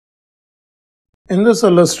In this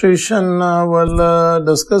illustration, we'll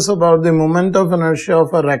discuss about the moment of inertia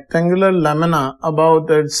of a rectangular lamina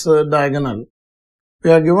about its diagonal.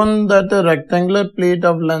 We are given that a rectangular plate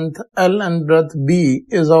of length L and breadth B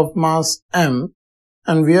is of mass M,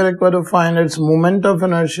 and we are required to find its moment of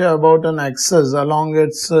inertia about an axis along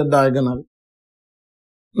its diagonal.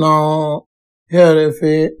 Now, here if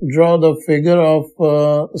we draw the figure of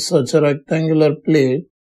such a rectangular plate,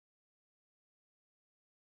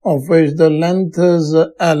 of which the length is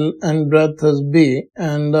L and breadth is B,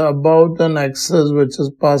 and about an axis which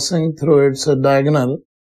is passing through its diagonal,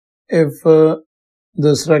 if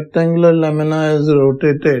this rectangular lamina is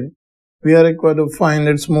rotated, we are required to find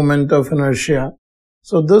its moment of inertia.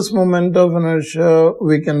 So this moment of inertia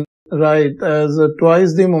we can write as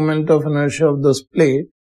twice the moment of inertia of this plate,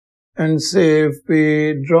 and say if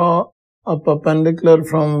we draw a perpendicular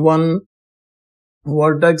from one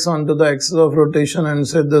vertex onto the axis of rotation and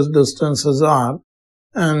say this distance is r,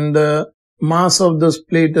 and mass of this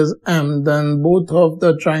plate is m, then both of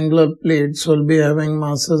the triangular plates will be having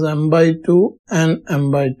masses m by 2 and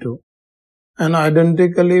m by 2. And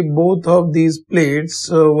identically both of these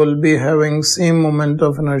plates will be having same moment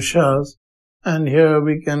of inertia, and here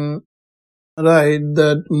we can write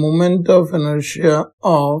that moment of inertia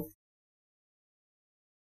of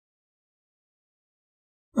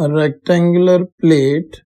a rectangular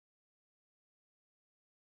plate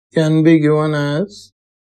can be given as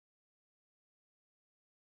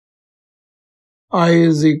I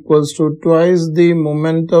is equals to twice the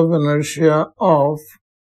moment of inertia of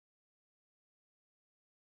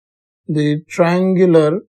the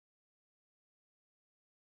triangular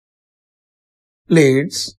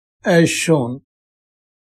plates as shown.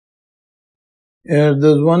 Here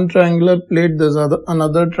there's one triangular plate, there's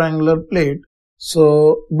another triangular plate.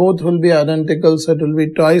 So both will be identical, so it will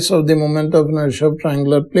be twice of the moment of inertia of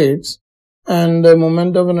triangular plates. And the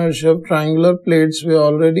moment of inertia of triangular plates we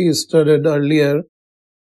already studied earlier,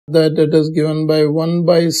 that it is given by 1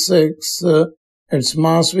 by 6. Its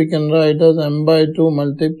mass we can write as m by 2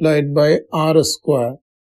 multiplied by r square.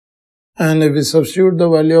 And if we substitute the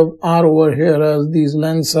value of r over here, as these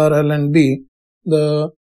lengths are L and B, the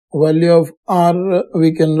value of r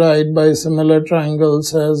we can write by similar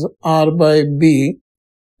triangles as r by b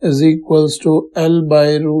is equals to L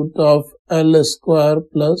by root of L square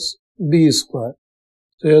plus b square.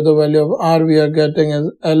 So here the value of r we are getting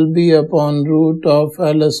is LB upon root of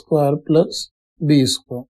L square plus b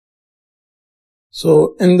square.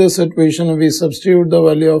 So in this equation we substitute the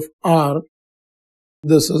value of r.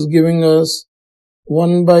 This is giving us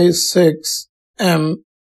 1 by 6 m,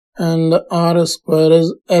 and r square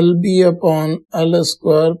is LB upon L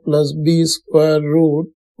square plus b square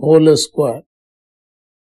root whole square.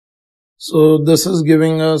 So this is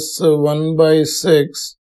giving us 1 by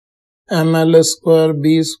 6 ml square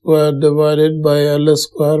b square divided by L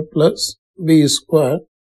square plus b square.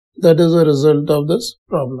 That is the result of this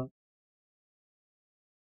problem.